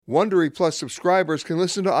Wondery Plus subscribers can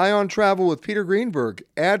listen to Ion Travel with Peter Greenberg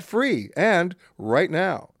ad-free and right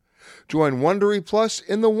now. Join Wondery Plus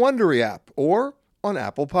in the Wondery app or on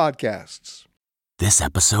Apple Podcasts. This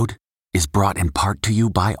episode is brought in part to you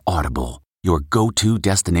by Audible, your go-to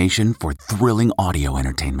destination for thrilling audio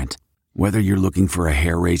entertainment. Whether you're looking for a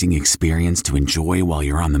hair-raising experience to enjoy while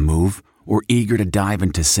you're on the move or eager to dive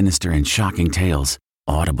into sinister and shocking tales,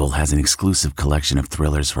 Audible has an exclusive collection of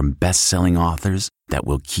thrillers from best-selling authors that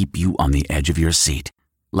will keep you on the edge of your seat.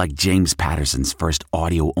 Like James Patterson's first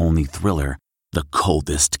audio-only thriller, The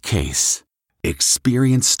Coldest Case.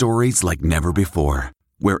 Experience stories like never before,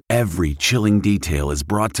 where every chilling detail is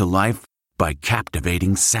brought to life by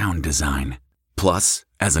captivating sound design. Plus,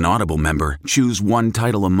 as an Audible member, choose one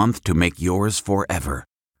title a month to make yours forever.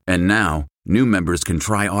 And now, new members can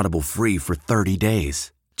try Audible free for 30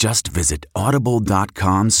 days. Just visit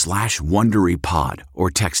audible.com/WonderyPod or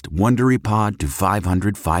text WonderyPod to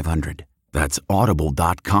 500-500. That's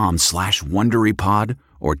audible.com/WonderyPod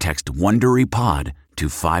or text WonderyPod to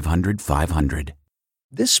 500-500.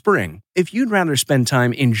 This spring, if you'd rather spend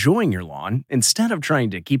time enjoying your lawn instead of trying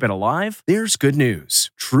to keep it alive, there's good news.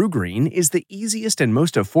 TruGreen is the easiest and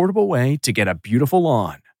most affordable way to get a beautiful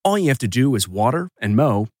lawn. All you have to do is water and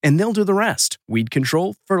mow, and they'll do the rest. Weed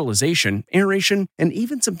control, fertilization, aeration, and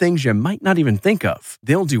even some things you might not even think of.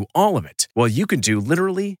 They'll do all of it, while you can do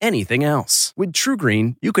literally anything else. With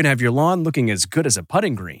TruGreen, you can have your lawn looking as good as a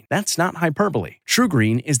putting green. That's not hyperbole.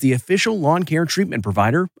 TruGreen is the official lawn care treatment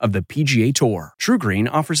provider of the PGA Tour. TruGreen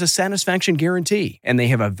offers a satisfaction guarantee, and they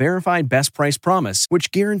have a verified best price promise, which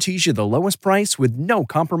guarantees you the lowest price with no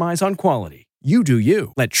compromise on quality. You do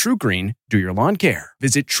you. Let TruGreen do your lawn care.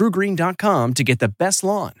 Visit TruGreen.com to get the best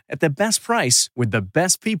lawn at the best price with the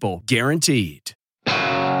best people guaranteed.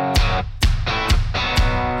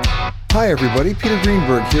 Hi everybody, Peter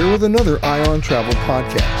Greenberg here with another Ion Travel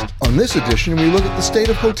podcast. On this edition, we look at the state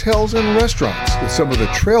of hotels and restaurants with some of the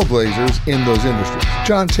trailblazers in those industries.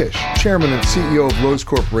 John Tisch, chairman and CEO of Loews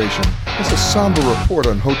Corporation, has a somber report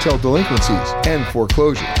on hotel delinquencies and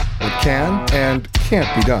foreclosures, what can and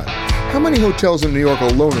can't be done. How many hotels in New York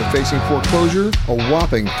alone are facing foreclosure? A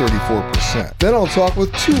whopping 34%. Then I'll talk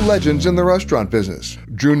with two legends in the restaurant business.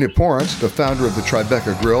 Drew Nieporent, the founder of the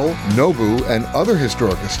Tribeca Grill, Nobu, and other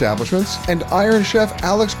historic establishments, and Iron Chef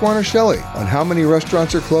Alex Guarnaschelli on how many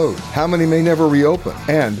restaurants are closed, how many may never reopen,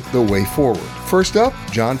 and the way forward. First up,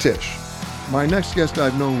 John Tisch. My next guest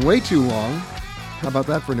I've known way too long. How about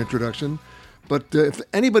that for an introduction? But if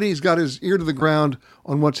anybody's got his ear to the ground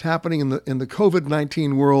on what's happening in the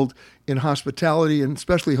COVID-19 world in hospitality and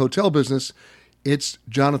especially hotel business, it's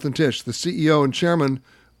Jonathan Tisch, the CEO and chairman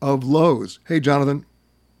of Loews. Hey, Jonathan.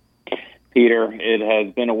 Peter, it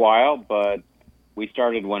has been a while, but we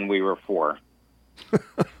started when we were 4.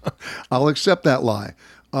 I'll accept that lie.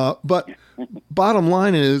 But bottom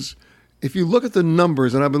line is, if you look at the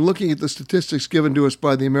numbers, and I've been looking at the statistics given to us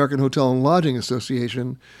by the American Hotel and Lodging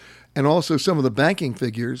Association, and also some of the banking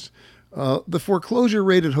figures, the foreclosure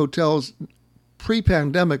rate at hotels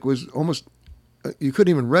pre-pandemic was almost, you couldn't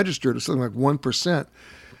even register to something like 1%.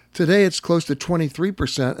 Today it's close to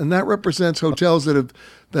 23%, and that represents hotels that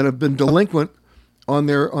have been delinquent on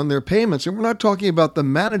their payments. And we're not talking about the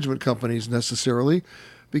management companies necessarily,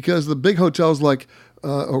 because the big hotels like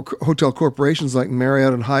or hotel corporations like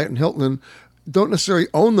Marriott and Hyatt and Hilton don't necessarily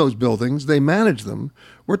own those buildings, they manage them.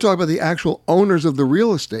 We're talking about the actual owners of the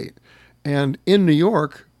real estate. And in New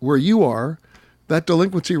York, where you are, that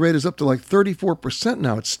delinquency rate is up to like 34%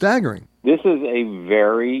 now. It's staggering. This is a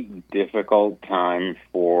very difficult time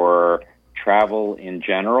for travel in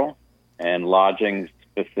general and lodging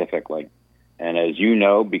specifically. And as you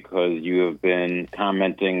know, because you have been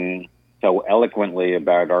commenting so eloquently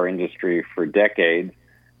about our industry for decades,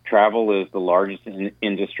 travel is the largest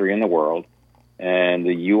industry in the world. And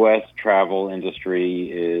the U.S. travel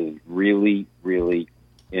industry is really, really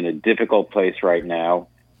in a difficult place right now.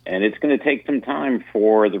 And it's going to take some time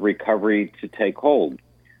for the recovery to take hold.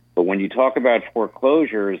 But when you talk about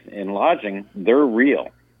foreclosures in lodging, they're real.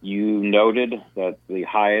 You noted that the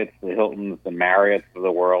Hyatts, the Hiltons, the Marriotts of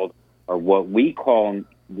the world are what we call in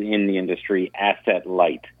the industry asset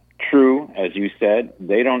light. True, as you said,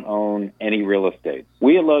 they don't own any real estate.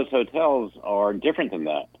 We at Loews Hotels are different than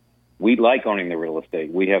that. We like owning the real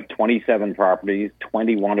estate. We have 27 properties,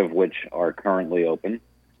 21 of which are currently open.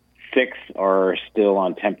 6 are still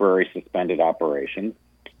on temporary suspended operations.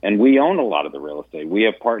 And we own a lot of the real estate. We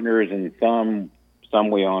have partners in some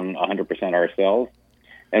we own 100% ourselves.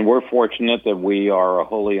 And we're fortunate that we are a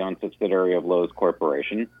wholly owned subsidiary of Loews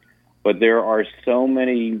Corporation. But there are so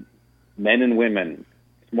many men and women,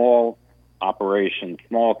 small operations,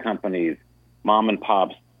 small companies, mom and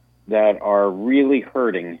pops, that are really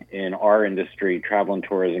hurting in our industry, travel and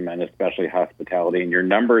tourism, and especially hospitality. And your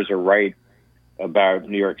numbers are right about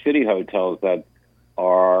New York City hotels that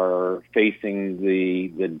are facing the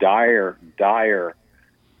dire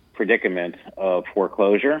predicament of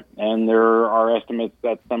foreclosure. And there are estimates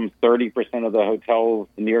that some 30% of the hotels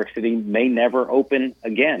in New York City may never open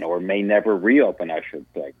again, or may never reopen, I should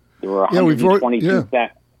say. There were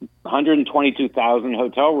 122,000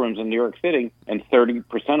 hotel rooms in New York City, and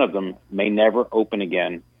 30% of them may never open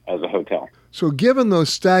again as a hotel. So given those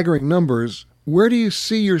staggering numbers, where do you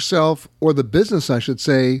see yourself, or the business, I should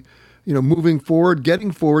say, moving forward,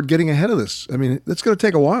 getting ahead of this? I mean, it's going to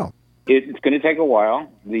take a while. It's going to take a while.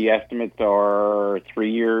 The estimates are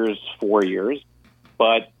 3 years, 4 years,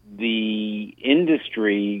 but the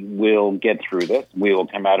industry will get through this. We will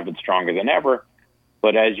come out of it stronger than ever.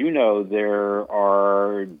 But as you know, there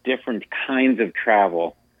are different kinds of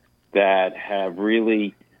travel that have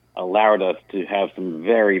really allowed us to have some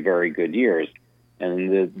very, very good years.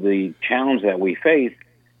 And the challenge that we face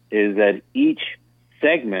is that each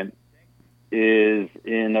segment is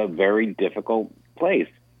in a very difficult place.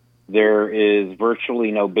 There is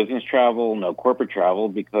virtually no business travel, no corporate travel,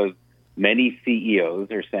 because many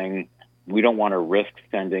CEOs are saying, we don't want to risk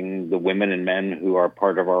sending the women and men who are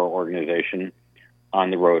part of our organization on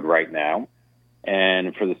the road right now.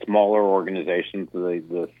 And for the smaller organizations,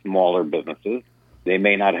 the smaller businesses, they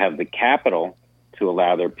may not have the capital to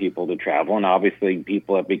allow their people to travel. And obviously,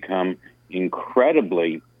 people have become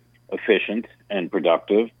incredibly efficient and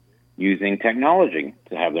productive using technology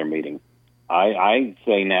to have their meetings. I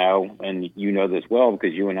say now, and you know this well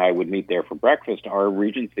because you and I would meet there for breakfast, our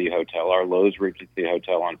Regency Hotel, our Lowe's Regency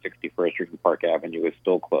Hotel on 61st Street and Park Avenue is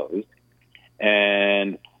still closed.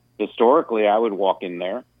 And historically, I would walk in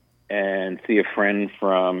there and see a friend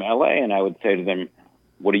from LA, and I would say to them,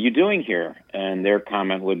 what are you doing here? And their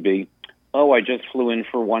comment would be, oh, I just flew in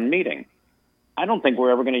for one meeting. I don't think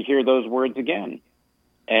we're ever going to hear those words again.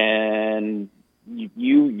 And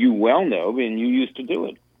you well know, and you used to do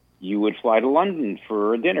it. You would fly to London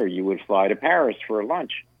for a dinner. You would fly to Paris for a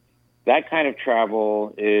lunch. That kind of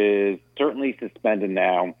travel is certainly suspended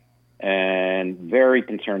now, and very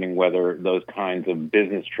concerning whether those kinds of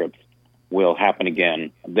business trips will happen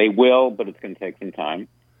again. They will, but it's going to take some time.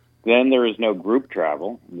 Then there is no group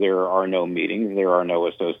travel. There are no meetings. There are no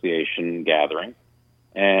association gatherings.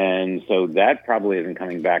 And so that probably isn't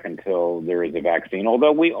coming back until there is a vaccine.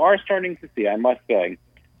 Although we are starting to see, I must say,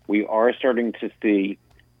 we are starting to see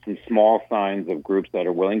some small signs of groups that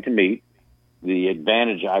are willing to meet. The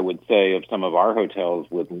advantage, I would say, of some of our hotels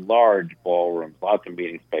with large ballrooms, lots of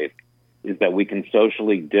meeting space, is that we can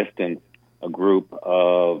socially distance a group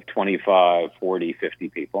of 25, 40, 50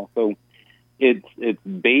 people. So it's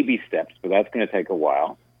baby steps, but that's going to take a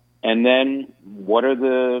while. And then what are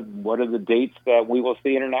the dates that we will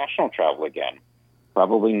see international travel again?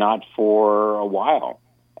 Probably not for a while.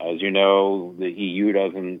 As you know, the EU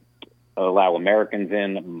doesn't allow Americans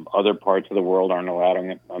in. Other parts of the world aren't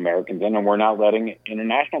allowing Americans in, and we're not letting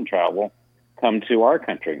international travel come to our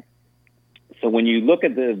country. So when you look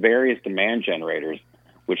at the various demand generators,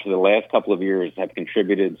 which for the last couple of years have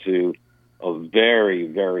contributed to a very,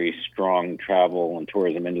 very strong travel and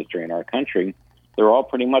tourism industry in our country, they're all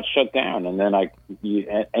pretty much shut down. And then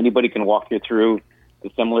anybody can walk you through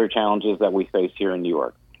the similar challenges that we face here in New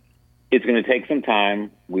York. It's going to take some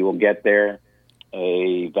time. We will get there.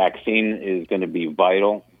 A vaccine is going to be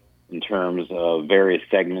vital in terms of various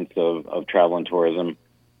segments of travel and tourism.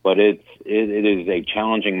 But it is a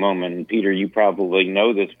challenging moment. And Peter, you probably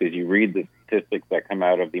know this because you read the statistics that come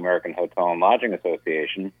out of the American Hotel and Lodging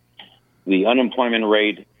Association. The unemployment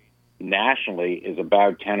rate nationally is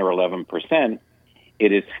about 10 or 11%.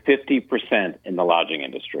 It is 50% in the lodging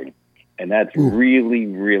industry. And that's really,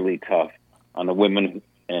 really tough on the women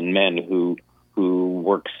and men who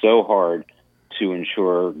work so hard to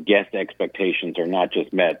ensure guest expectations are not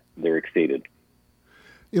just met, they're exceeded.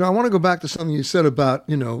 I want to go back to something you said about,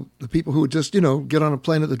 the people who would just, get on a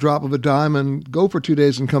plane at the drop of a dime and go for 2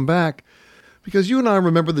 days and come back. Because you and I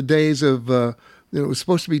remember the days of, it was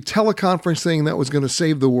supposed to be teleconferencing that was going to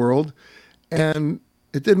save the world. And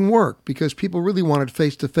it didn't work because people really wanted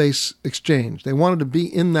face-to-face exchange. They wanted to be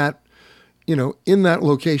in that, in that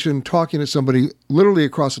location talking to somebody literally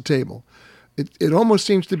across the table. It almost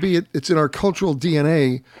seems to be, it's in our cultural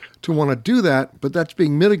DNA to want to do that, but that's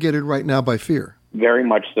being mitigated right now by fear. Very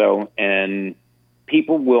much so, and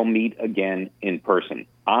people will meet again in person.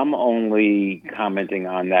 I'm only commenting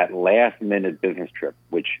on that last-minute business trip,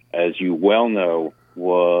 which, as you well know,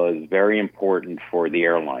 was very important for the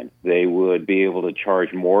airline. They would be able to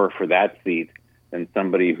charge more for that seat than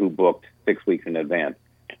somebody who booked 6 weeks in advance.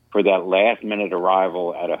 for that last minute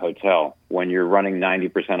arrival at a hotel, when you're running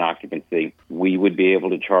 90% occupancy, we would be able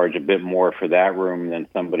to charge a bit more for that room than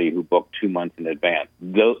somebody who booked 2 months in advance.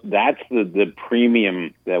 That's the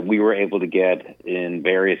premium that we were able to get in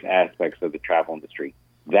various aspects of the travel industry.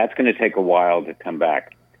 That's going to take a while to come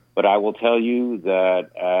back. But I will tell you that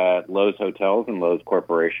at Loews Hotels and Loews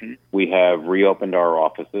Corporation, we have reopened our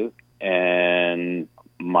offices, and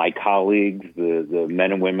my colleagues, the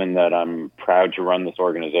men and women that I'm proud to run this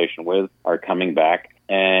organization with, are coming back,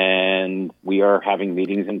 and we are having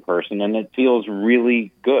meetings in person, and it feels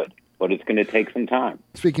really good. But it's going to take some time.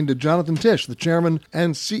 Speaking to Jonathan Tisch, the chairman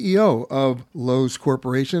and CEO of Loews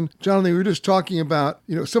Corporation. Jonathan, we were just talking about,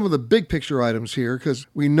 some of the big picture items here, because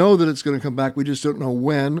we know that it's going to come back. We just don't know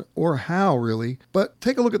when or how, really. But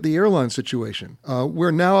take a look at the airline situation. We're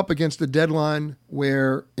now up against a deadline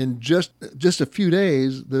where in just a few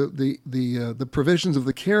days, the provisions of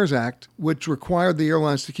the CARES Act, which required the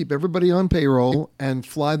airlines to keep everybody on payroll and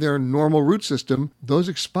fly their normal route system, those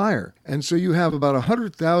expire. And so you have about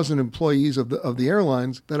 100,000 employees of the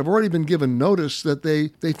airlines that have already been given notice that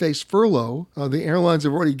they face furlough. The airlines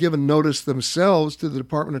have already given notice themselves to the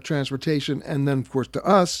Department of Transportation, and then, of course, to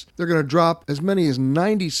us. They're going to drop as many as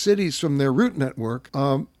 90 cities from their route network,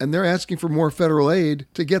 and they're asking for more federal aid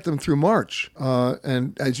to get them through March.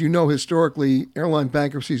 And as you know, historically, airline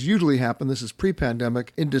bankruptcies usually happen, this is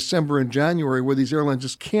pre-pandemic, in December and January, where these airlines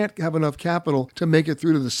just can't have enough capital to make it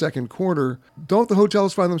through to the second quarter. Don't the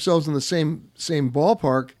hotels find themselves in the same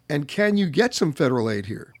ballpark? And can you get some federal aid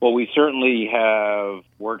here? Well, we certainly have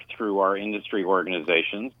worked through our industry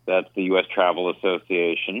organizations, that's the U.S. Travel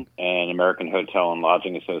Association and American Hotel and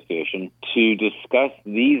Lodging Association, to discuss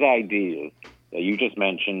these ideas that you just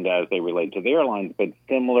mentioned as they relate to the airlines, but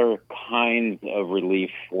similar kinds of relief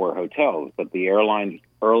for hotels. But the airlines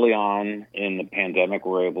early on in the pandemic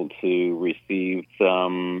were able to receive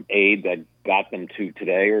some aid that got them to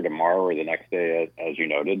today or tomorrow or the next day, as you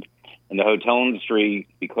noted. And the hotel industry,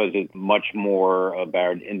 because it's much more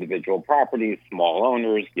about individual properties, small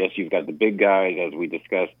owners. Yes, you've got the big guys, as we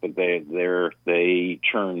discussed, but they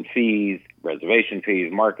churn fees, reservation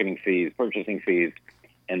fees, marketing fees, purchasing fees,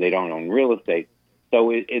 and they don't own real estate.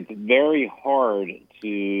 So it's very hard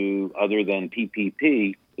to, other than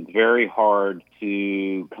PPP, it's very hard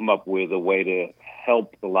to come up with a way to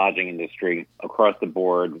help the lodging industry across the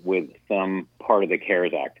board with some part of the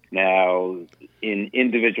CARES Act. Now, in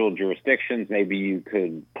individual jurisdictions, maybe you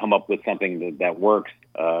could come up with something that works,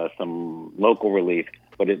 some local relief,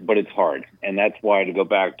 but it's hard. And that's why, to go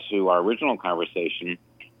back to our original conversation,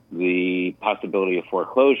 the possibility of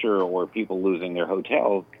foreclosure or people losing their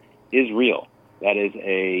hotels is real. That is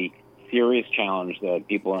a serious challenge that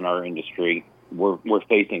people in our industry, we're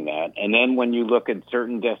facing that. And then when you look at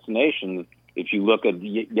certain destinations, if you look at,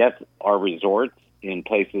 yes, our resorts in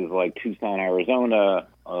places like Tucson, Arizona,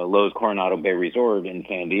 Loews Coronado Bay Resort in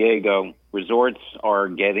San Diego, resorts are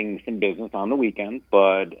getting some business on the weekends,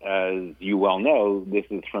 but as you well know, this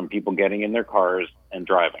is from people getting in their cars and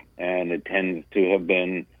driving. And it tends to have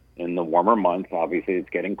been in the warmer months. Obviously, it's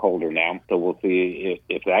getting colder now, so we'll see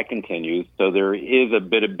if that continues. So there is a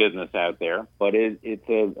bit of business out there, but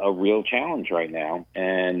it's a real challenge right now.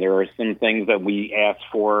 And there are some things that we ask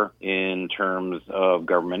for in terms of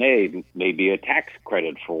government aid, maybe a tax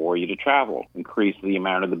credit for you to travel, increase the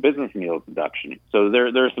amount of the business meals deduction. So there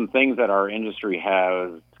are some things that our industry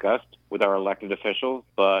has discussed with our elected officials,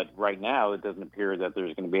 but right now it doesn't appear that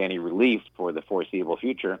there's going to be any relief for the foreseeable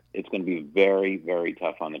future. It's going to be very, very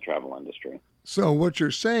tough on the travel industry. So what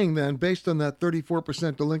you're saying then, based on that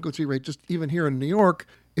 34% delinquency rate, just even here in New York,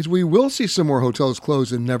 is we will see some more hotels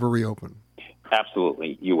close and never reopen?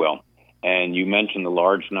 Absolutely, you will. And you mentioned the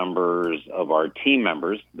large numbers of our team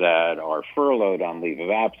members that are furloughed on leave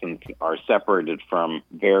of absence are separated from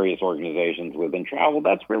various organizations within travel.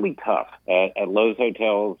 That's really tough. At Loews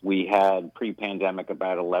Hotels, we had pre-pandemic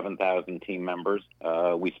about 11,000 team members.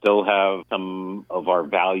 We still have some of our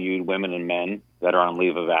valued women and men that are on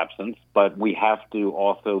leave of absence, but we have to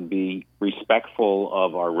also be respectful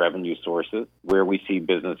of our revenue sources, where we see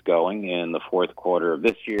business going in the fourth quarter of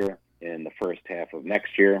this year, in the first half of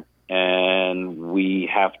next year. And we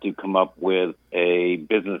have to come up with a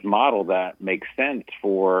business model that makes sense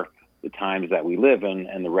for the times that we live in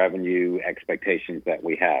and the revenue expectations that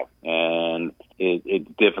we have. And it's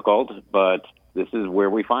difficult, but this is where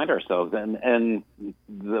we find ourselves. And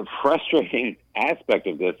the frustrating aspect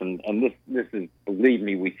of this, and this is, believe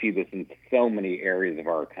me, we see this in so many areas of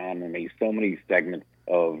our economy, so many segments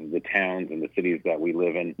of the towns and the cities that we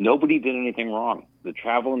live in. Nobody did anything wrong. The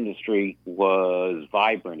travel industry was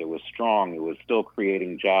vibrant. It was strong. It was still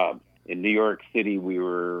creating jobs. In New York City, we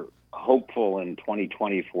were hopeful in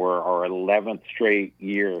 2020 for our 11th straight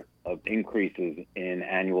year of increases in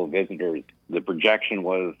annual visitors. The projection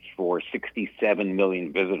was for 67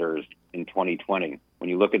 million visitors in 2020. When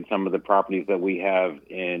you look at some of the properties that we have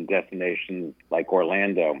in destinations like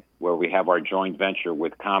Orlando, where we have our joint venture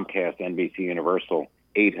with Comcast, NBC Universal,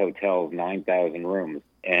 8 hotels, 9,000 rooms.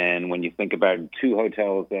 And when you think about 2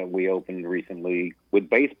 hotels that we opened recently with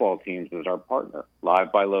baseball teams as our partner,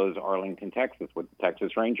 Live by Lowe's Arlington, Texas, with the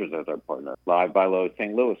Texas Rangers as our partner, Live by Lowe's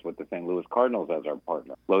St. Louis with the St. Louis Cardinals as our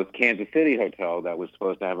partner, Lowe's Kansas City Hotel that was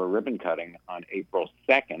supposed to have a ribbon cutting on April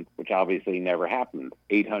 2nd, which obviously never happened,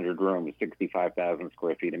 800 rooms, 65,000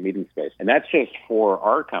 square feet of meeting space. And that's just for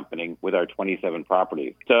our company with our 27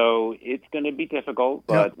 properties. So it's going to be difficult,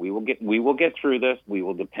 but we will get through this. We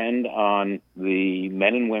will depend on the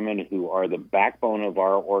men and women who are the backbone of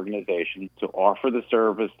our organization to offer the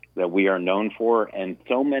service that we are known for, and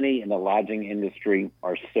so many in the lodging industry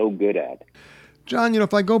are so good at. John,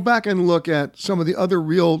 if I go back and look at some of the other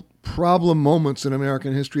real problem moments in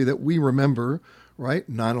American history that we remember, right?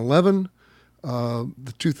 9/11,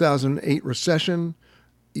 the 2008 recession.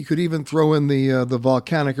 You could even throw in the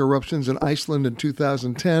volcanic eruptions in Iceland in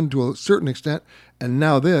 2010 to a certain extent, and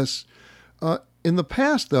now this. In the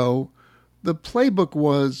past, though, the playbook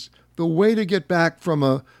was the way to get back from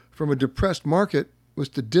a depressed market was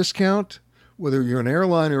to discount, whether you're an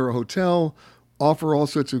airline or a hotel, offer all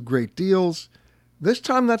sorts of great deals. This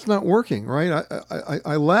time that's not working, right?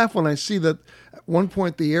 I laugh when I see that at one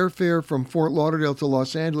point the airfare from Fort Lauderdale to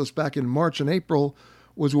Los Angeles back in March and April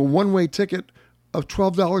was a one-way ticket of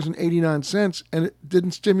 $12.89, and it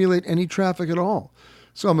didn't stimulate any traffic at all.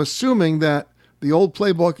 So I'm assuming that the old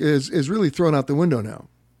playbook is really thrown out the window now.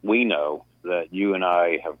 We know that you and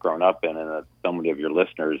I have grown up in, and that so many of your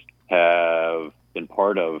listeners have been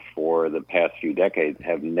part of for the past few decades,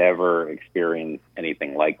 have never experienced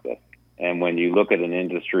anything like this. And when you look at an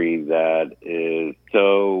industry that is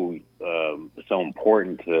so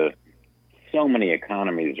important to so many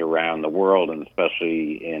economies around the world, and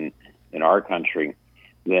especially in our country,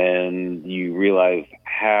 then you realize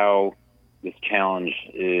how this challenge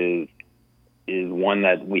is one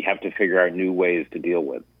that we have to figure out new ways to deal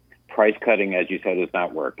with. Price cutting, as you said, is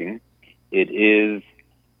not working. It is,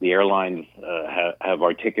 the airlines have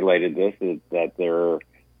articulated this, that their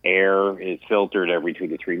air is filtered every 2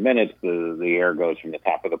 to 3 minutes. The air goes from the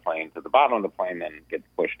top of the plane to the bottom of the plane and gets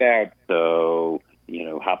pushed out. So,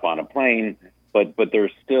 hop on a plane. But there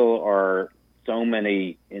still are so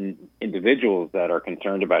many individuals that are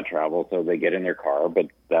concerned about travel, so they get in their car, but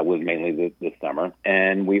that was mainly this summer.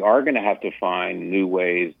 And we are going to have to find new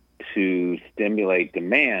ways to stimulate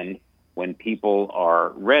demand when people are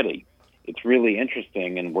ready. It's really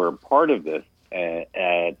interesting, and we're part of this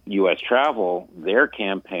at U.S. Travel. Their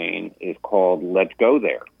campaign is called Let's Go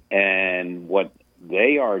There. And what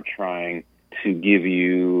they are trying to give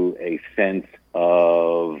you a sense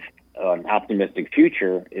of an optimistic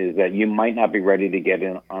future is that you might not be ready to get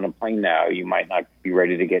in on a plane now. You might not be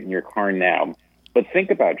ready to get in your car now. But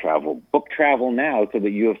think about travel. Book travel now so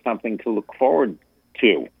that you have something to look forward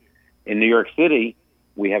to. In New York City,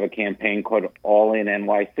 we have a campaign called All In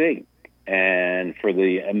NYC. And for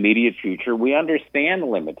the immediate future, we understand the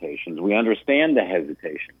limitations. We understand the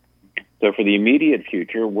hesitation. So for the immediate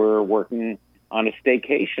future, we're working on a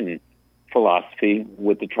staycation philosophy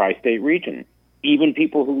with the tri-state region. Even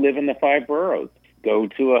people who live in the 5 boroughs, go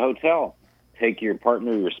to a hotel, take your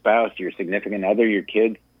partner, your spouse, your significant other, your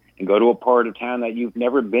kids, and go to a part of town that you've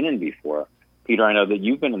never been in before. Peter, I know that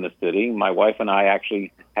you've been in the city. My wife and I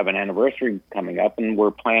actually have an anniversary coming up, and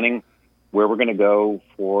we're planning where we're going to go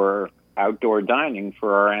for outdoor dining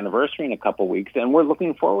for our anniversary in a couple weeks, and we're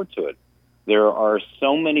looking forward to it. There are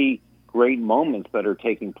so many great moments that are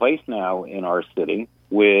taking place now in our city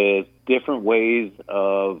with different ways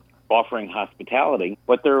of offering hospitality,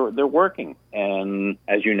 but they're working. And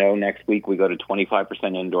as you know, next week we go to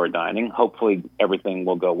 25% indoor dining. Hopefully everything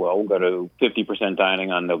will go well. We'll go to 50%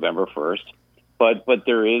 dining on November 1st. But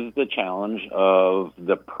there is the challenge of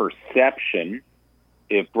the perception.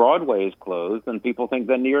 If Broadway is closed, then people think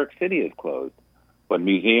that New York City is closed. But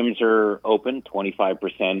museums are open,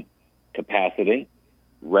 25% capacity.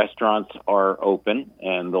 Restaurants are open,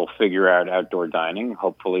 and they'll figure out outdoor dining,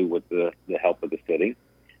 hopefully with the help of the city.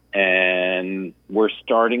 And we're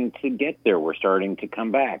starting to get there. We're starting to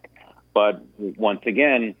come back. But once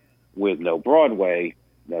again, with no Broadway,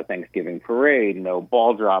 no Thanksgiving parade, no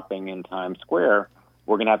ball dropping in Times Square,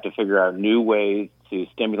 we're going to have to figure out new ways to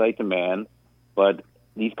stimulate demand. But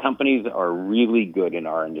these companies are really good in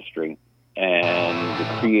our industry, and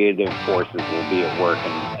the creative forces will be at work,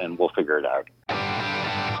 and we'll figure it out.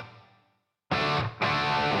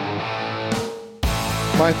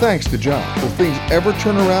 my thanks to John. Will things ever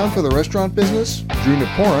turn around for the restaurant business? Drew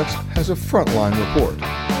Naporent has a frontline report.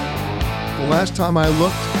 The last time I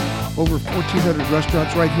looked, over 1,400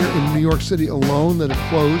 restaurants right here in New York City alone that have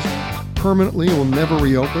closed permanently and will never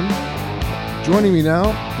reopen. Joining me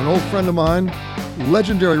now, an old friend of mine,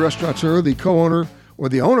 legendary restaurateur, the co-owner, or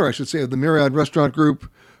the owner, I should say, of the Myriad Restaurant Group,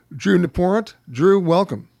 Drew Naporent. Drew,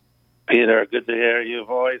 welcome. Peter, good to hear your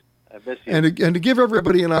voice. I miss you. And to give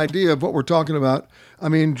everybody an idea of what we're talking about, I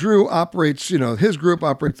mean, Drew operates, his group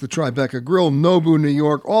operates the Tribeca Grill, Nobu New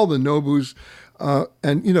York, all the Nobus,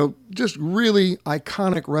 and, just really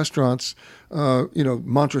iconic restaurants.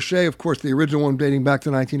 Montrachet, of course, the original one dating back to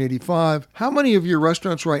 1985. How many of your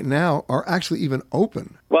restaurants right now are actually even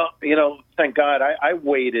open? Well, thank God. I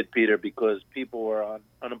waited, Peter, because people were on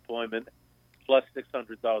unemployment plus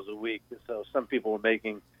 $600 a week. So some people were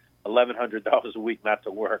making $1,100 a week not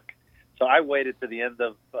to work. So I waited to the end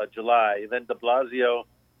of July. Then de Blasio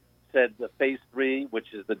said the phase 3,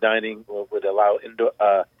 which is the dining, would allow indoor.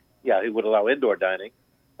 He would allow indoor dining.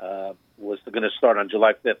 Was going to start on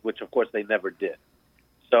July 5th, which of course they never did.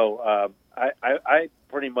 So I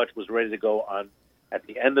pretty much was ready to go on at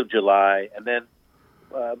the end of July, and then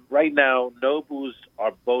right now Nobu's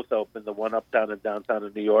are both open, the one uptown and downtown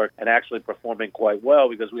in New York, and actually performing quite well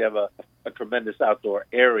because we have a tremendous outdoor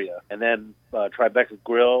area. And then Tribeca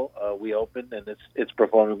Grill we opened, and it's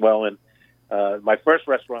performing well. And my first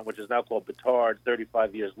restaurant, which is now called Batard,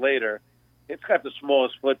 35 years later, it's got the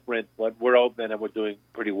smallest footprint, but we're open and we're doing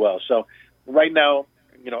pretty well. So right now,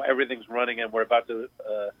 everything's running, and we're about to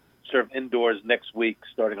serve indoors next week,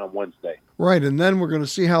 starting on Wednesday. Right, and then we're going to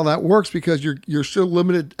see how that works because you're still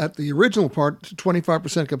limited at the original part to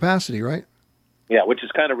 25% capacity, right? Yeah, which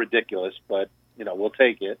is kind of ridiculous, but we'll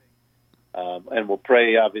take it, and we'll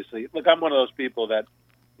pray. Obviously, look, I'm one of those people that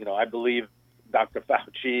I believe Dr.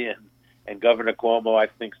 Fauci and Governor Cuomo, I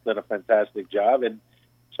think, done a fantastic job, and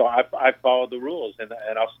so I follow the rules, and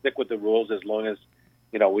I'll stick with the rules as long as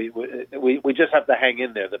we just have to hang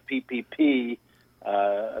in there. The PPP,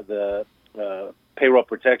 the payroll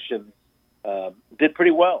protection, did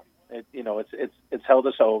pretty well. It's held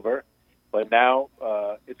us over, but now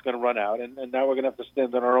it's going to run out, and now we're going to have to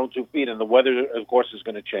stand on our own 2 feet. And the weather, of course, is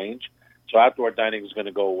going to change, so outdoor dining is going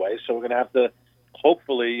to go away. So we're going to have to,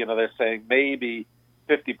 hopefully, they're saying maybe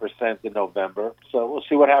 50% in November. So we'll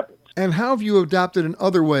see what happens. And how have you adapted in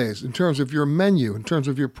other ways in terms of your menu, in terms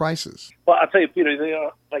of your prices? Well, I'll tell you,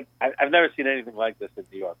 Peter, I've never seen anything like this in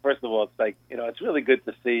New York. First of all, it's it's really good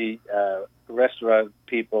to see restaurant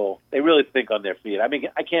people. They really think on their feet. I mean,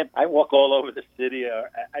 I walk all over the city.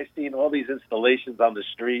 I've seen all these installations on the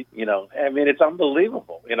street. It's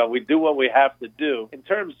unbelievable. We do what we have to do. In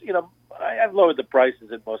terms, I've lowered the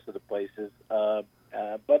prices in most of the places.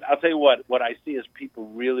 But I'll tell you what I see is people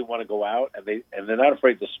really want to go out, and they're not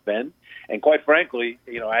afraid to spend. And quite frankly,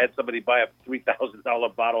 I had somebody buy a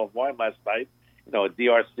 $3,000 bottle of wine last night, a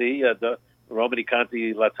DRC, the Romani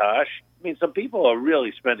Conti Latache. I mean, some people are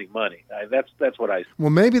really spending money. That's what I see.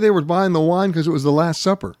 Well, maybe they were buying the wine because it was the Last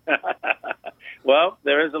Supper. Well,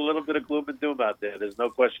 there is a little bit of gloom and doom out there. There's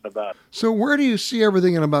no question about it. So where do you see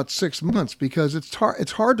everything in about 6 months? Because it's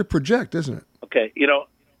hard to project, isn't it? Okay,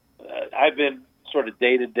 I've been sort of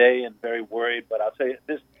day to day and very worried, but I'll tell you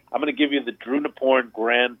this: I'm going to give you the Drew Naporent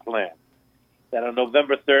grand plan. That on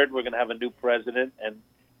November 3rd, we're going to have a new president, and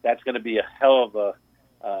that's going to be a hell of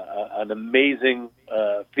an amazing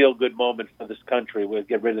feel-good moment for this country. We'll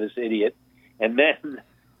get rid of this idiot, and then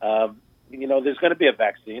there's going to be a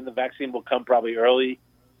vaccine. The vaccine will come probably early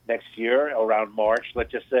next year, around March,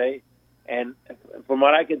 let's just say. And from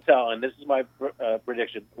what I can tell, and this is my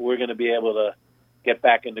prediction, we're going to be able to get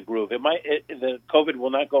back in the groove. The COVID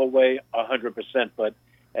will not go away 100%, but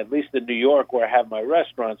at least in New York, where I have my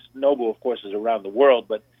restaurants, Nobu, of course, is around the world,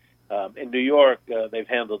 but in New York, they've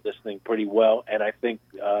handled this thing pretty well, and I think,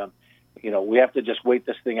 we have to just wait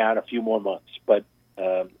this thing out a few more months. But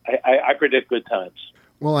I predict good times.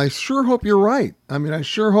 Well, I sure hope you're right. I mean, I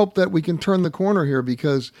sure hope that we can turn the corner here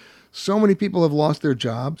because so many people have lost their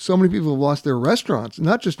jobs. So many people have lost their restaurants,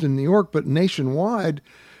 not just in New York, but nationwide.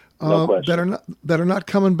 No that are not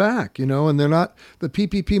coming back, and they're not. The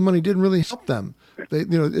PPP money didn't really help them.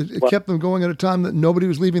 It kept them going at a time that nobody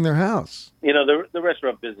was leaving their house. The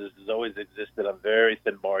restaurant business has always existed on very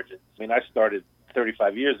thin margins. I mean, I started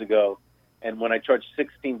 35 years ago, and when I charged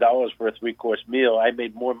 $16 for a 3-course meal, I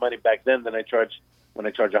made more money back then than I charge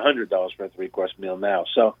 $100 for a 3-course meal now.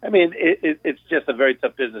 So, I mean, it's just a very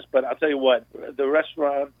tough business. But I'll tell you what, the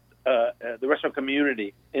restaurant the restaurant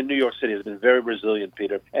community in New York City has been very resilient,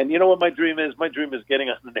 Peter. And you know what my dream is? My dream is getting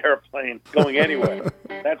on an airplane, going anywhere.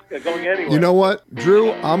 That's going anywhere. You know what,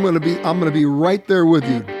 Drew? I'm gonna be right there with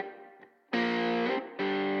you.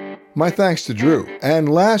 My thanks to Drew. And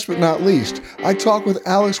last but not least, I talked with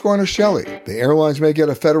Alex Guarnaschelli. The airlines may get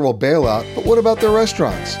a federal bailout, but what about their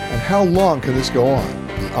restaurants? And how long can this go on?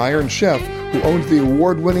 The Iron Chef, who owns the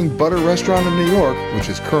award-winning Butter restaurant in New York, which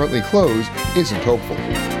is currently closed, isn't hopeful.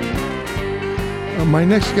 My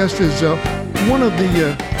next guest is one of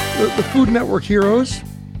the Food Network heroes,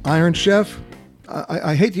 Iron Chef.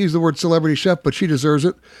 I hate to use the word celebrity chef, but she deserves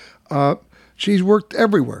it. She's worked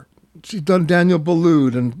everywhere. She's done Daniel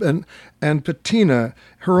Boulud and Patina,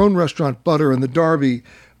 her own restaurant, Butter, and the Derby,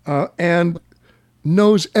 and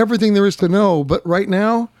knows everything there is to know. But right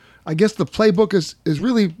now, I guess the playbook is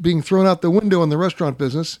really being thrown out the window in the restaurant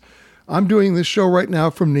business. I'm doing this show right now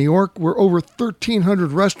from New York, where over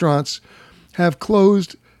 1,300 restaurants have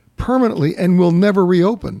closed permanently and will never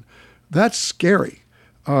reopen. That's scary.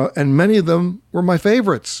 And many of them were my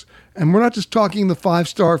favorites. And we're not just talking the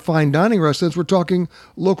 5-star fine dining restaurants, we're talking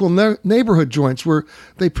local neighborhood joints where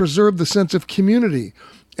they preserve the sense of community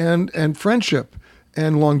and friendship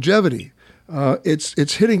and longevity.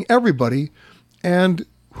 It's hitting everybody. And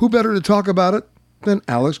who better to talk about it than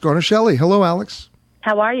Alex Guarnaschelli? Hello, Alex.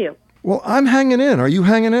 How are you? Well, I'm hanging in. Are you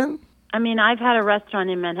hanging in? I mean, I've had a restaurant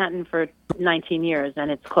in Manhattan for 19 years, and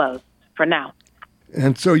it's closed for now.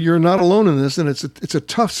 And so you're not alone in this, and it's a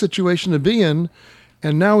tough situation to be in.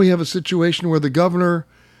 And now we have a situation where the governor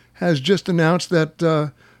has just announced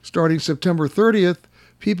that starting September 30th,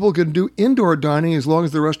 people can do indoor dining as long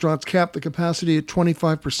as the restaurants cap the capacity at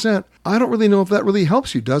 25%. I don't really know if that really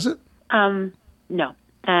helps you, does it? No.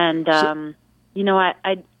 And,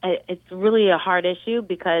 it's really a hard issue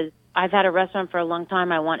because I've had a restaurant for a long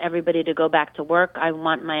time. I want everybody to go back to work. I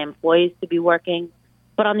want my employees to be working.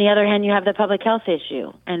 But on the other hand, you have the public health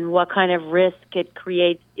issue and what kind of risk it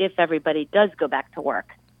creates if everybody does go back to work.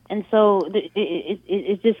 And so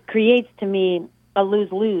it just creates, to me, a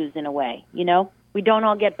lose-lose in a way, you know? We don't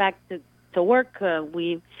all get back to work,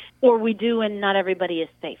 we do, and not everybody is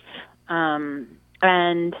safe.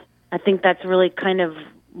 And I think that's really kind of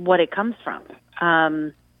what it comes from.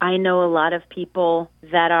 I know a lot of people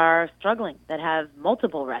that are struggling, that have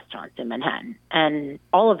multiple restaurants in Manhattan, and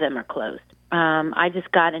all of them are closed. I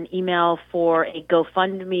just got an email for a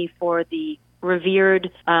GoFundMe for the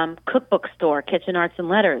revered cookbook store, Kitchen Arts and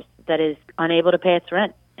Letters, that is unable to pay its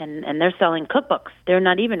rent, and they're selling cookbooks. They're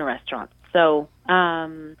not even restaurants. So, I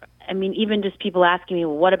mean, even just people asking me,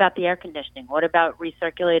 well, what about the air conditioning? What about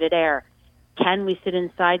recirculated air? Can we sit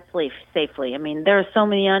inside safely? I mean, there are so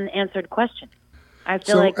many unanswered questions. I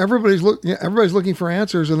feel like everybody's looking for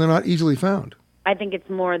answers, and they're not easily found. I think it's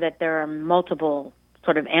more that there are multiple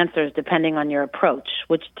sort of answers depending on your approach,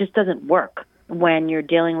 which just doesn't work when you're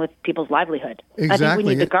dealing with people's livelihood. Exactly. I think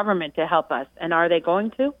we need the government to help us. And are they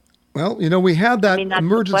going to? Well, you know, we had that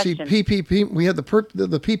emergency PPP. We had the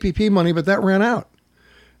PPP money, but that ran out.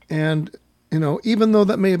 And, you know, even though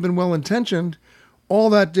that may have been well-intentioned, all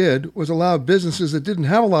that did was allow businesses that didn't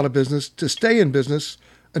have a lot of business to stay in business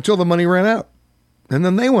until the money ran out. And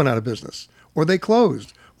then they went out of business, or they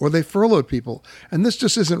closed, or they furloughed people. And this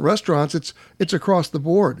just isn't restaurants, it's across the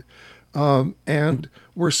board. And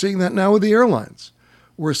we're seeing that now with the airlines.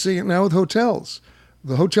 We're seeing it now with hotels.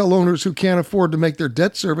 The hotel owners who can't afford to make their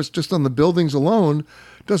debt service just on the buildings alone,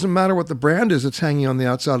 doesn't matter what the brand is that's hanging on the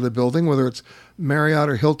outside of the building, whether it's Marriott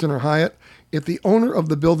or Hilton or Hyatt. If the owner of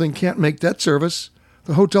the building can't make debt service,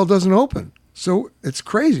 the hotel doesn't open. So it's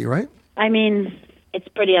crazy, right? I mean, it's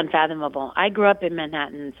pretty unfathomable. I grew up in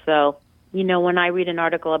Manhattan, so, you know, when I read an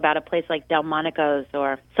article about a place like Delmonico's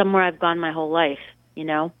or somewhere I've gone my whole life, you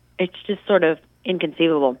know, it's just sort of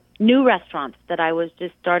inconceivable. New restaurants that I was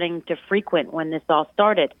just starting to frequent when this all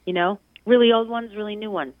started, you know, really old ones, really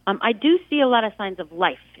new ones. I do see a lot of signs of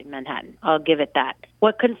life in Manhattan. I'll give it that.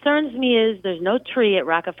 What concerns me is there's no tree at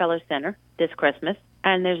Rockefeller Center this Christmas,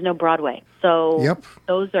 and there's no Broadway. So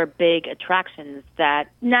Those are big attractions that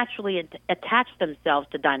naturally attach themselves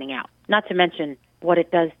to dining out, not to mention what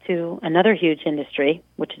it does to another huge industry,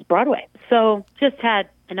 which is Broadway. So just had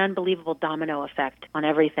an unbelievable domino effect on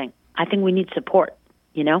everything. I think we need support,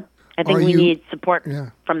 you know? I think we need support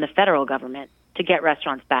from the federal government to get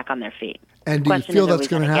restaurants back on their feet. And do you feel that's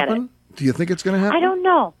going to happen? Do you think it's going to happen? I don't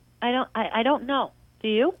know. I don't know. Do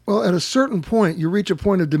you? Well, at a certain point, you reach a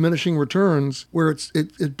point of diminishing returns where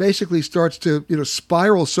it basically starts to, you know,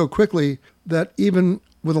 spiral so quickly that even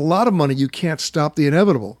with a lot of money, you can't stop the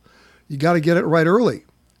inevitable. You got to get it right early.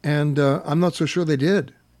 And I'm not so sure they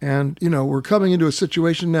did. And, you know, we're coming into a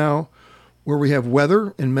situation now where we have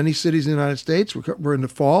weather in many cities in the United States. We're in the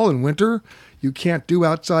fall and winter. You can't do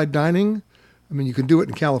outside dining. I mean, you can do it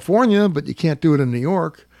in California, but you can't do it in New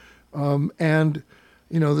York. And,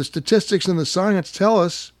 the statistics and the science tell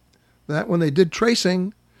us that when they did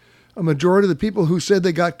tracing, a majority of the people who said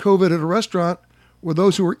they got COVID at a restaurant were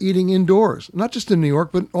those who were eating indoors, not just in New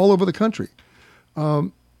York, but all over the country.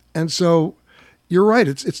 And so you're right.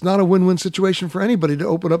 It's not a win-win situation for anybody to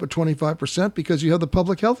open up at 25% because you have the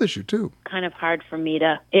public health issue too. Kind of hard for me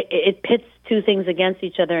to, it pits two things against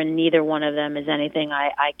each other, and neither one of them is anything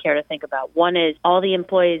I care to think about. One is all the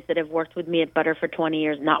employees that have worked with me at Butter for 20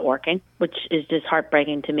 years not working, which is just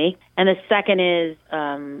heartbreaking to me. And the second is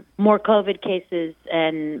more COVID cases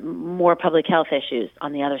and more public health issues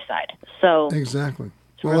on the other side. So exactly.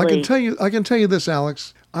 Well, I can tell you this,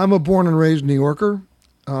 Alex. I'm a born and raised New Yorker.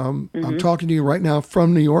 I'm talking to you right now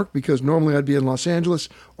from New York because normally I'd be in Los Angeles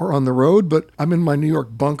or on the road, but I'm in my New York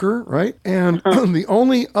bunker, right? And the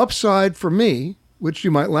only upside for me, which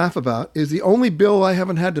you might laugh about, is the only bill I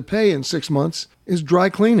haven't had to pay in 6 months is dry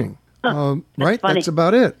cleaning, right? Funny. That's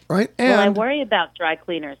about it, right? And well, I worry about dry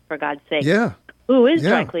cleaners, for God's sake. Yeah. Who is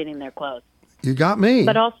dry cleaning their clothes? You got me.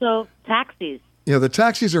 But also taxis. Yeah, the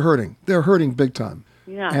taxis are hurting. They're hurting big time.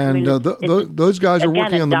 Yeah, and those guys are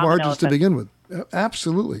working on the margins to begin with.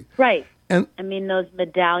 Absolutely. Right. And I mean, those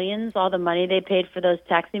medallions, all the money they paid for those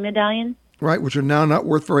taxi medallions. Right, which are now not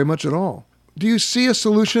worth very much at all. Do you see a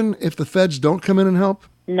solution if the feds don't come in and help?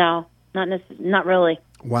 No, not really.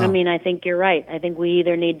 Wow. I mean, I think you're right. I think we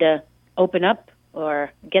either need to open up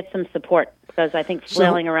or get some support because I think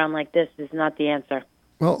flailing around like this is not the answer.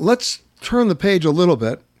 Well, let's turn the page a little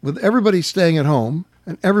bit. With everybody staying at home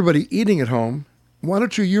and everybody eating at home, why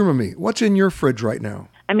don't you humor me? What's in your fridge right now?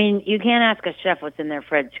 I mean, you can't ask a chef what's in their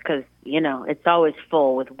fridge because, it's always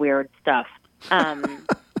full with weird stuff.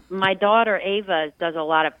 My daughter, Ava, does a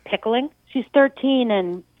lot of pickling. She's 13,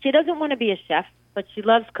 and she doesn't want to be a chef, but she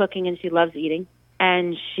loves cooking and she loves eating.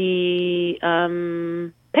 And she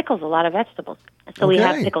pickles a lot of vegetables. So we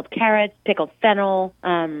have pickled carrots, pickled fennel.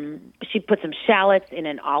 She put some shallots in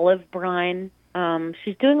an olive brine.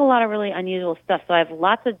 She's doing a lot of really unusual stuff. So I have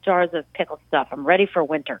lots of jars of pickled stuff. I'm ready for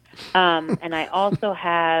winter. And I also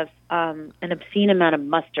have an obscene amount of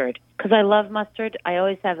mustard. Because I love mustard, I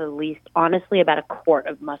always have at least, honestly, about a quart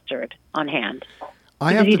of mustard on hand.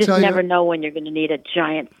 Because you just never know when you're going to need a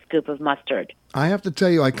giant scoop of mustard. I have to tell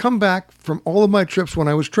you, I come back from all of my trips when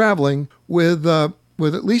I was traveling with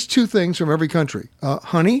at least two things from every country,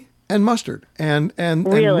 honey and mustard, and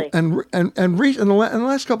really? and in the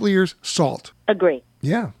last couple of years, salt. Agree.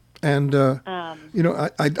 Yeah, and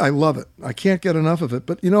I love it. I can't get enough of it.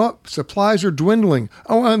 But you know what? Supplies are dwindling.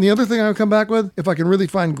 Oh, and the other thing I would come back with, if I can really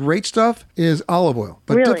find great stuff, is olive oil.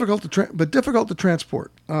 But really? difficult to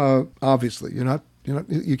transport. Obviously,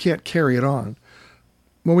 you can't carry it on.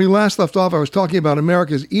 When we last left off, I was talking about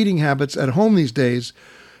America's eating habits at home these days.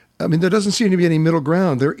 I mean, there doesn't seem to be any middle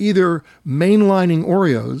ground. They're either mainlining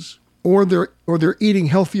Oreos or they're eating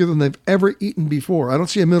healthier than they've ever eaten before. I don't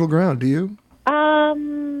see a middle ground. Do you?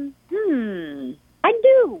 I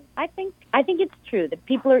do. I think it's true that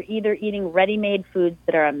people are either eating ready-made foods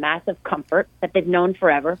that are a massive comfort that they've known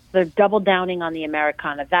forever. They're double downing on the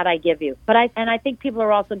Americana. That I give you. But I think people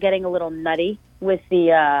are also getting a little nutty with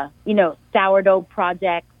the sourdough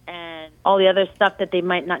project and all the other stuff that they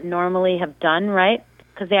might not normally have done, right?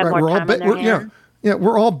 Because they have more time on their hands. Yeah,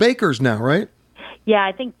 we're all bakers now, right? Yeah,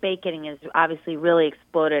 I think baking has obviously really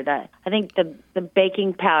exploded. I think the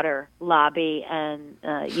baking powder lobby and,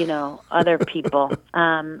 other people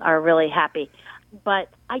are really happy. But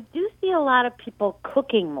I do see a lot of people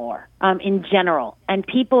cooking more in general. And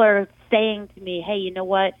people are saying to me, hey, you know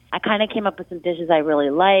what? I kind of came up with some dishes I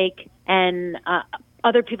really like. And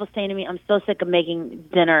other people saying to me, I'm so sick of making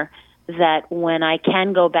dinner that when I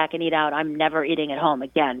can go back and eat out, I'm never eating at home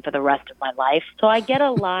again for the rest of my life. So I get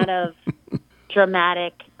a lot of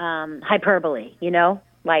dramatic hyperbole,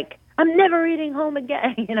 like I'm never eating home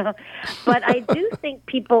again, But I do think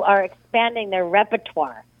people are expanding their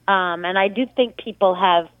repertoire. And I do think people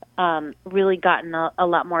have really gotten a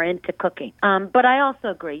lot more into cooking. But I also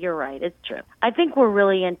agree. You're right. It's true. I think we're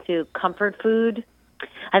really into comfort food.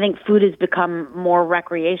 I think food has become more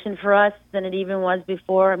recreation for us than it even was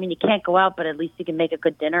before. I mean, you can't go out, but at least you can make a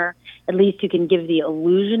good dinner. At least you can give the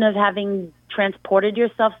illusion of having transported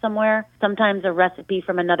yourself somewhere. Sometimes a recipe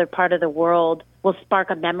from another part of the world will spark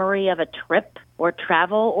a memory of a trip or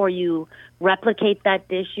travel, or you replicate that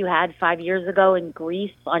dish you had 5 years ago in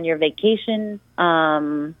Greece on your vacation.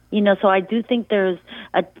 So I do think there's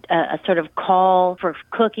a sort of call for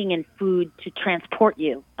cooking and food to transport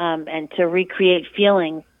you and to recreate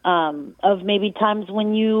feelings of maybe times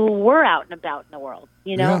when you were out and about in the world,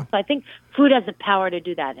 you know? Yeah. So I think food has the power to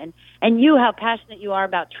do that. And you, how passionate you are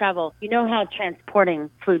about travel, you know how transporting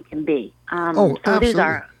food can be. So absolutely. there's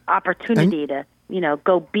our opportunity to,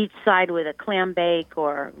 go beachside with a clam bake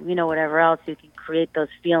or, whatever else. You can create those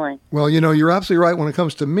feelings. Well, you're absolutely right. When it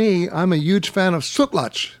comes to me, I'm a huge fan of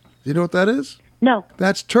sütlaç. Do you know what that is? No.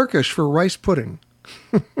 That's Turkish for rice pudding.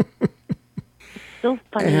 So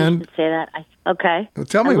funny you should say that. Okay. Well,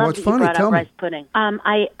 tell me, I love what's that funny? You brought Tell up me. rice pudding.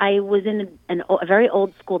 I was in a very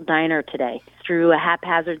old school diner today through a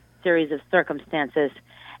haphazard series of circumstances,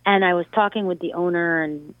 and I was talking with the owner,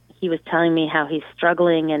 and he was telling me how he's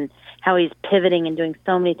struggling and how he's pivoting and doing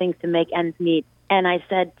so many things to make ends meet. And I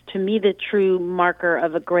said, to me, the true marker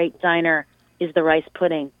of a great diner is the rice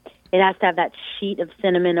pudding. It has to have that sheet of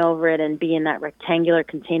cinnamon over it and be in that rectangular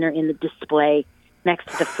container in the display next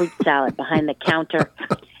to the fruit salad behind the counter.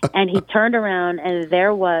 And he turned around, and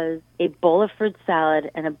there was a bowl of fruit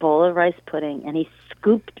salad and a bowl of rice pudding. And he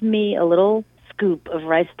scooped me a little scoop of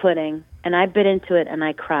rice pudding, and I bit into it, and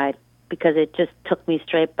I cried because it just took me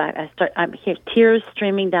straight back. I'm here, tears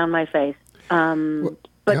streaming down my face.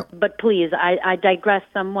 But please, I digress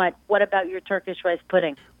somewhat. What about your Turkish rice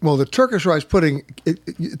pudding? Well, the Turkish rice pudding,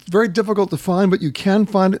 it's very difficult to find, but you can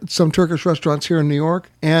find it at some Turkish restaurants here in New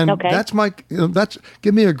York. And that's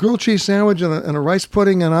give me a grilled cheese sandwich and a rice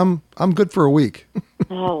pudding, and I'm good for a week.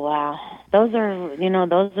 Oh, wow. Those are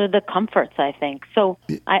the comforts, I think. So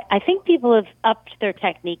I think people have upped their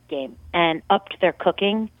technique game and upped their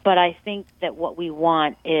cooking, but I think that what we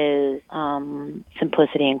want is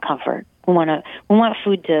simplicity and comfort. We want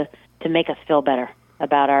food to make us feel better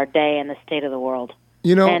about our day and the state of the world.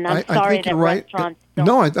 And I'm sorry I think that you're right. restaurants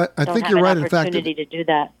I think you're right. In fact, opportunity to do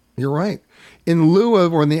that. You're right. In lieu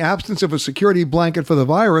of, or in the absence of a security blanket for the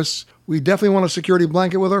virus, we definitely want a security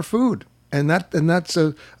blanket with our food. And that's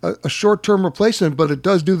a short-term replacement, but it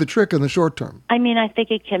does do the trick in the short term. I mean, I think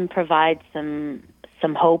it can provide some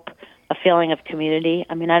hope, a feeling of community.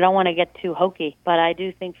 I mean, I don't want to get too hokey, but I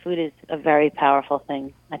do think food is a very powerful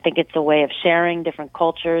thing. I think it's a way of sharing different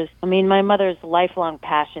cultures. I mean, my mother's lifelong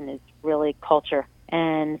passion is really culture,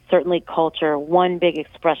 and certainly culture, one big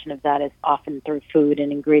expression of that is often through food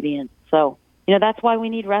and ingredients. So, that's why we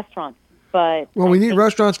need restaurants. But we need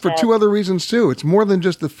restaurants for two other reasons, too. It's more than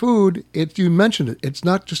just the food. You mentioned it. It's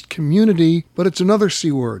not just community, but it's another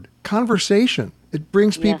C word, conversation. It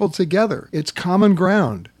brings people together. It's common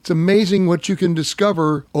ground. It's amazing what you can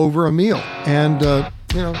discover over a meal. And,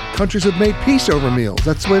 countries have made peace over meals.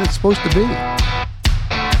 That's the way it's supposed to be.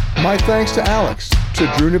 My thanks to Alex, to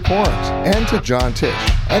Drew Naporent, and to John Tish.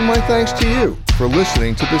 And my thanks to you for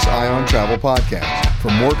listening to this Ion Travel podcast.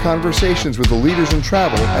 For more conversations with the leaders in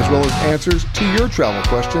travel, as well as answers to your travel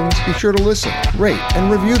questions, be sure to listen, rate,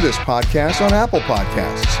 and review this podcast on Apple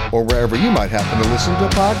Podcasts, or wherever you might happen to listen to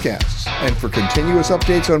podcasts. And for continuous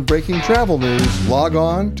updates on breaking travel news, log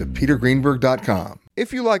on to petergreenberg.com.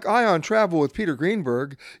 If you like Ion Travel with Peter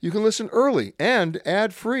Greenberg, you can listen early and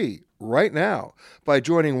ad-free right now by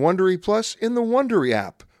joining Wondery Plus in the Wondery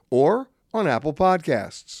app or on Apple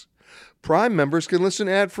Podcasts. Prime members can listen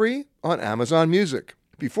ad-free on Amazon Music.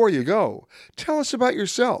 Before you go, tell us about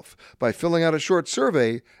yourself by filling out a short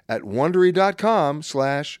survey at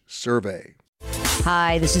Wondery.com/survey.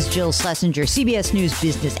 Hi, this is Jill Schlesinger, CBS News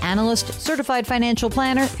business analyst, certified financial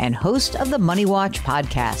planner, and host of the Money Watch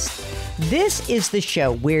podcast. This is the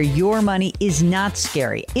show where your money is not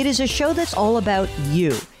scary. It is a show that's all about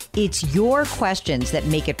you. It's your questions that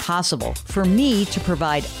make it possible for me to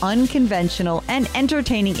provide unconventional and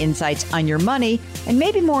entertaining insights on your money, and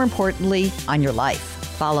maybe more importantly, on your life.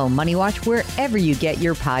 Follow Money Watch wherever you get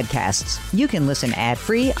your podcasts. You can listen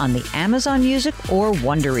ad-free on the Amazon Music or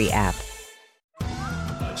Wondery app.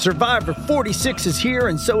 Survivor 46 is here,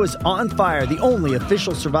 and so is On Fire, the only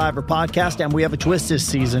official Survivor podcast, and we have a twist this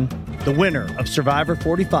season. The winner of Survivor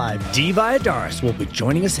 45, Dee Valladares, will be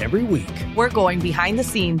joining us every week. We're going behind the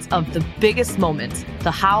scenes of the biggest moments, the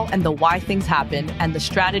how and the why things happen, and the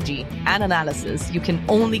strategy and analysis you can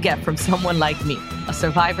only get from someone like me, a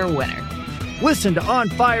Survivor winner. Listen to On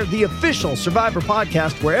Fire, the official Survivor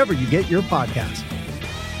podcast, wherever you get your podcasts.